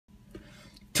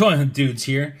Toilet Dudes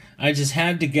here. I just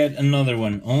had to get another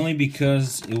one, only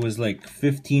because it was like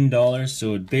 $15,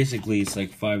 so basically it's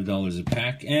like $5 a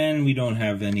pack, and we don't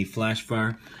have any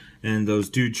FlashFire, and those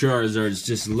two Charizards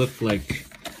just look like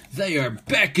they are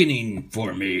beckoning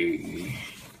for me.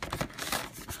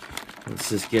 Let's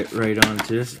just get right on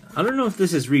to this. I don't know if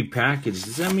this is repackaged.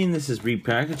 Does that mean this is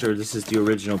repackaged, or this is the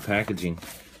original packaging?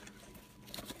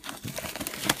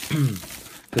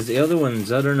 Because the other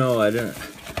ones, I don't know,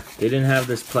 they didn't have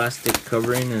this plastic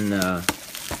covering, and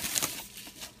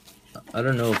I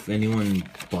don't know if anyone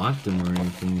bought them or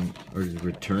anything, or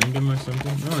returned them or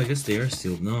something. No, I guess they are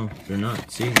sealed. No, they're not.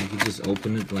 See, you can just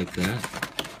open it like that.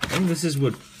 I think this is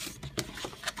what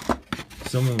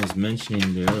someone was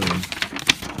mentioning there earlier.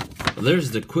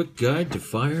 There's the quick guide to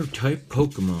fire-type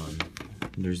Pokemon.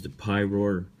 There's the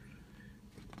Pyroar.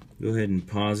 Go ahead and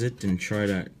pause it and try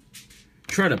to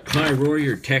Pyroar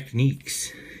your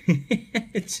techniques.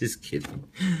 Just kidding.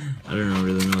 I don't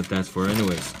really know what that's for.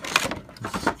 Anyways,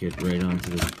 let's just get right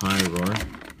onto this Pyroar.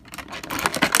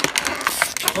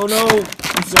 Oh no!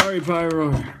 I'm sorry,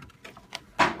 Pyroar.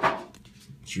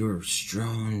 You're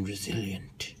strong and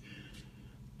resilient.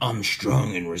 I'm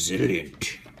strong and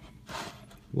resilient.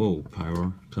 Whoa,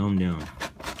 Pyroar, calm down.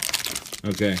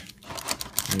 Okay,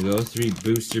 there we go. 3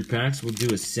 booster packs. We'll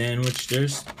do a sandwich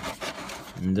first.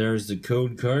 And there's the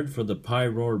code card for the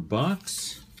Pyroar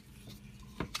box.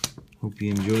 Hope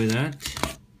you enjoy that.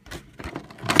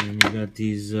 And then you got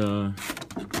these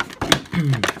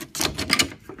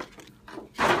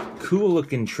cool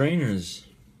looking trainers.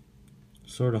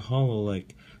 Sort of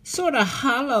hollow-like.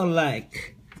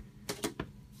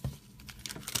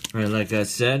 Alright, like I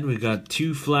said, we got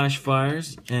 2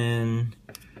 FlashFires and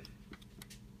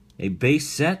a base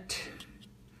set.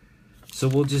 So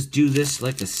we'll just do this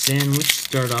like a sandwich.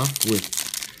 Start off with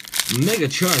Mega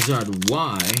Charizard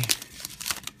Y.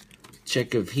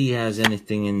 Check if he has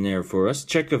anything in there for us.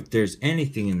 Check if there's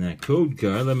anything in that code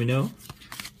card. Let me know.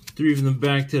 3 of them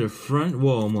back to the front.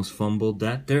 Whoa, almost fumbled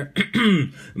that there.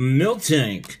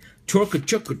 Miltank,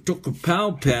 Torka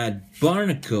Pow Pad,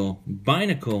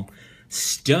 Binacle,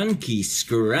 Stunky,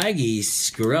 Scraggy,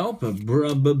 Skrelpa,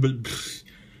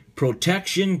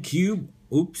 Protection Cube.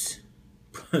 Oops.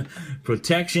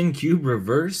 Protection Cube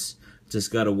Reverse.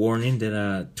 Just got a warning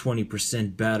that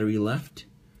 20% battery left.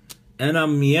 And a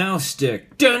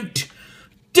Meowstic. Dunt!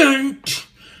 Dunt!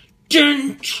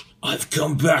 Dunt! I've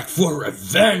come back for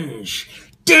revenge!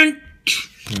 Dunt!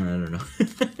 I don't know.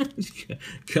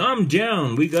 Calm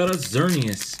down. We got a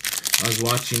Xerneas. I was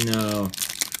watching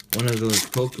one of those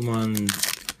Pokemon,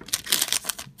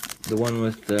 the one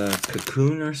with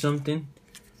Cocoon or something.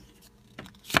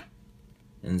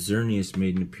 And Xerneas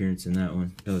made an appearance in that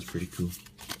one. That was pretty cool.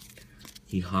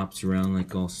 He hops around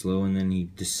like all slow, and then he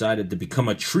decided to become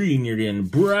a tree near the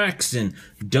end. Braxton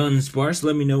Dunsparce.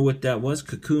 Let me know what that was.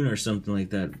 Cocoon or something like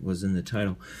that was in the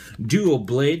title. Dual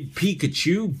Blade,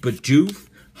 Pikachu, Bidoof,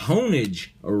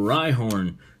 Honage,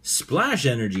 Rhyhorn, Splash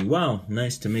Energy. Wow,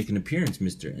 nice to make an appearance,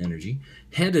 Mr. Energy.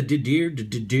 Head of Deer,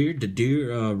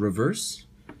 reverse.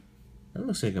 That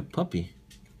looks like a puppy.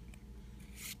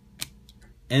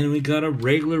 And we got a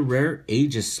regular rare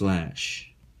Aegislash.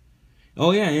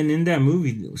 Oh yeah, and in that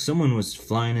movie, someone was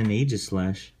flying an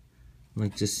Aegislash.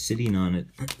 Like just sitting on it.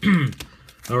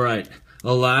 Alright,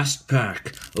 a last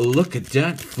pack. Look at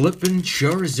that flippin'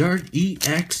 Charizard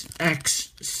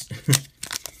EXX.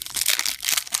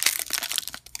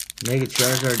 Mega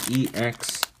Charizard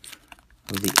EX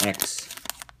with the X.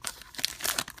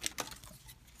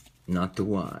 Not the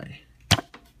Y.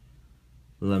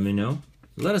 Let me know.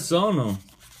 Let us all know.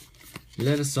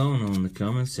 Let us all know in the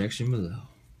comment section below.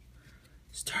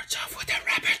 Starts off with a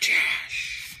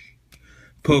Rapidash.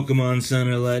 Pokemon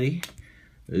Center Letty.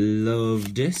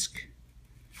 Love Disc.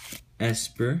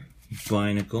 Esper.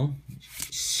 Binacle.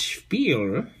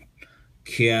 Spear.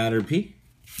 Caterpie.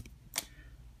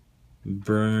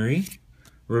 Burnery.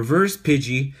 Reverse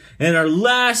Pidgey. And our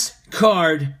last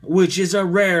card, which is a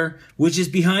rare, which is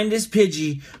behind this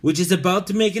Pidgey, which is about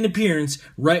to make an appearance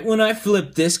right when I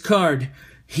flip this card.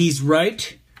 He's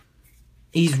right.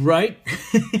 He's right.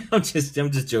 I'm just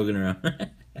joking around.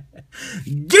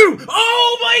 Dude!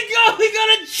 Oh my god! We got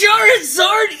a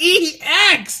Charizard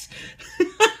EX!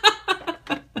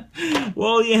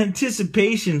 Well, the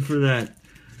anticipation for that.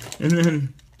 And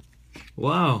then,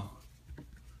 wow.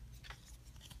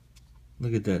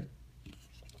 Look at that.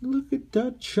 Look at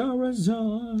that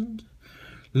Charizard.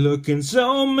 Looking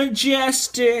so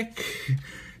majestic.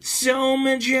 So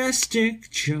majestic.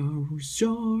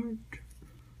 Charizard.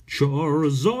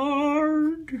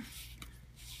 Charizard.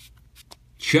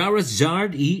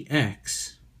 Charizard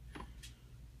EX.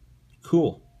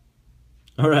 Cool.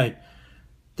 Alright,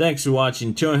 thanks for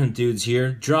watching. Toy Hunt Dudes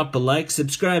here. Drop a like,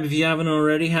 subscribe if you haven't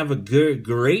already. Have a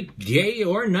great day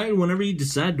or night whenever you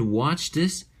decide to watch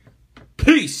this.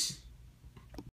 Peace!